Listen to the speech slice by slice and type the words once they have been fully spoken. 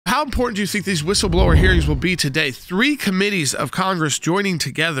how important do you think these whistleblower hearings will be today? 3 committees of Congress joining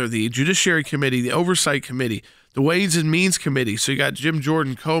together, the Judiciary Committee, the Oversight Committee, the Ways and Means Committee. So you got Jim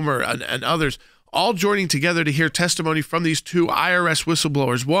Jordan, Comer, and others all joining together to hear testimony from these 2 IRS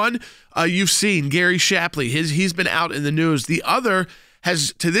whistleblowers. One, you've seen, Gary Shapley. He's been out in the news. The other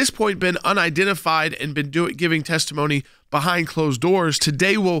has, to this point, been unidentified and been giving testimony behind closed doors.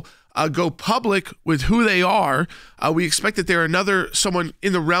 Today we'll go public with who they are. We expect that they're someone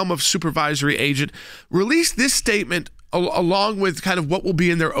in the realm of supervisory agent. Release this statement along with kind of what will be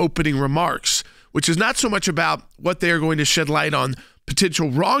in their opening remarks, which is not so much about what they are going to shed light on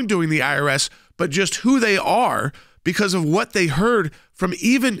potential wrongdoing the IRS, but just who they are because of what they heard from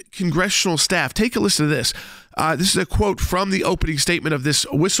even congressional staff. Take a listen to this. This is a quote from the opening statement of this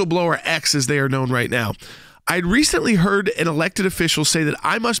Whistleblower X, as they are known right now. I'd recently heard an elected official say that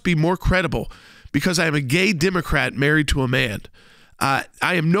I must be more credible because I am a gay Democrat married to a man. I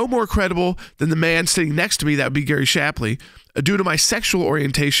am no more credible than the man sitting next to me, that would be Gary Shapley, due to my sexual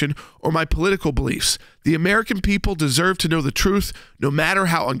orientation or my political beliefs. The American people deserve to know the truth, no matter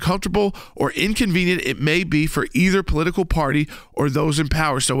how uncomfortable or inconvenient it may be for either political party or those in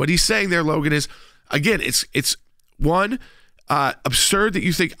power. So what he's saying there, Logan, is, again, it's one, absurd that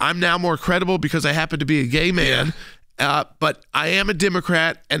you think I'm now more credible because I happen to be a gay man. But I am a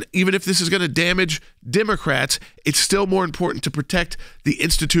Democrat, and even if this is going to damage Democrats, it's still more important to protect the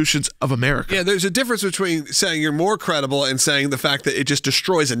institutions of America. Yeah, there's a difference between saying you're more credible and saying the fact that it just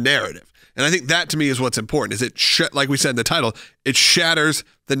destroys a narrative. And I think that, to me, is what's important, is like we said in the title, it shatters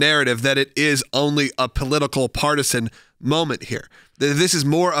the narrative that it is only a political partisan moment here. This is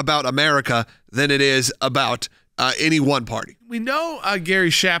more about America than it is about any one party. We know Gary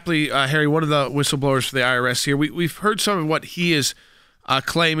Shapley, Harry, one of the whistleblowers for the IRS here. We've heard some of what he is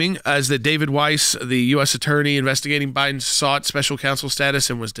claiming as that David Weiss, the U.S. attorney investigating Biden, sought special counsel status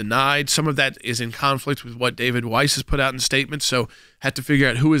and was denied. Some of that is in conflict with what David Weiss has put out in statements, so had to figure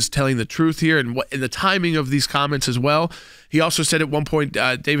out who is telling the truth here and the timing of these comments as well. He also said at one point,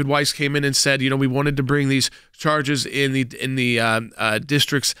 David Weiss came in and said, we wanted to bring these charges in the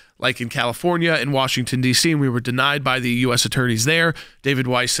districts like in California and Washington, D.C., and we were denied by the U.S. attorneys there. David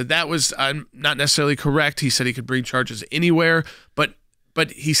Weiss said that was not necessarily correct. He said he could bring charges anywhere, but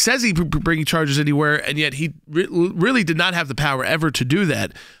he says he could bring charges anywhere, and yet he really did not have the power ever to do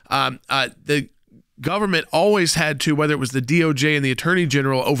that. The government always had to, whether it was the DOJ and the Attorney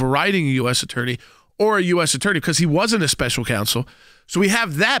General overriding a U.S. attorney or a U.S. attorney, because he wasn't a special counsel. So we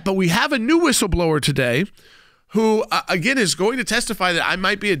have that, but we have a new whistleblower today who, again, is going to testify that I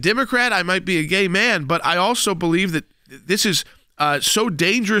might be a Democrat, I might be a gay man, but I also believe that this is so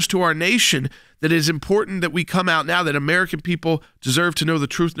dangerous to our nation that it is important that we come out now, that American people deserve to know the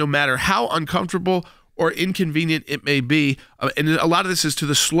truth no matter how uncomfortable or inconvenient it may be. And a lot of this is to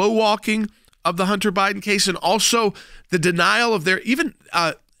the slow walking of the Hunter Biden case, and also the denial of their even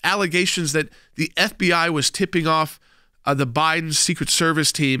allegations that the FBI was tipping off the Biden Secret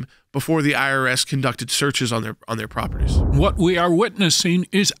Service team before the IRS conducted searches on their properties. What we are witnessing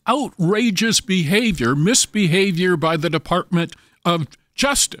is outrageous behavior, misbehavior by the Department of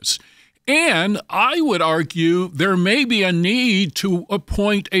Justice. And I would argue there may be a need to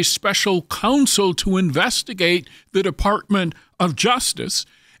appoint a special counsel to investigate the Department of Justice.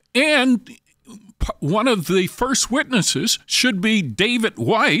 And one of the first witnesses should be David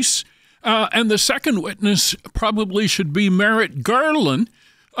Weiss, and the second witness probably should be Merrick Garland,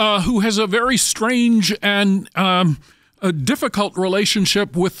 who has a very strange and a difficult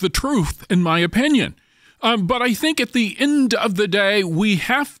relationship with the truth, in my opinion. But I think at the end of the day, we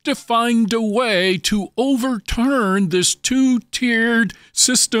have to find a way to overturn this two-tiered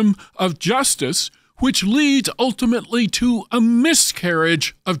system of justice, which leads ultimately to a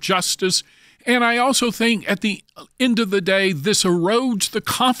miscarriage of justice. And I also think at the end of the day, this erodes the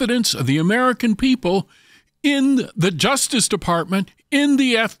confidence of the American people in the Justice Department, in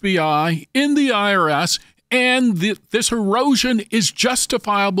the FBI, in the IRS, and this erosion is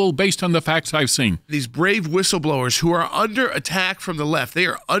justifiable based on the facts I've seen. These brave whistleblowers who are under attack from the left, they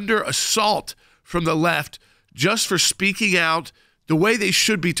are under assault from the left just for speaking out the way they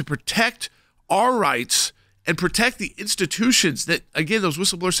should be to protect our rights and protect the institutions that, again, those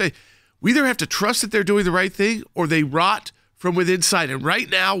whistleblowers say, we either have to trust that they're doing the right thing or they rot from within inside. And right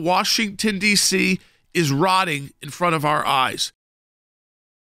now, Washington, D.C. is rotting in front of our eyes.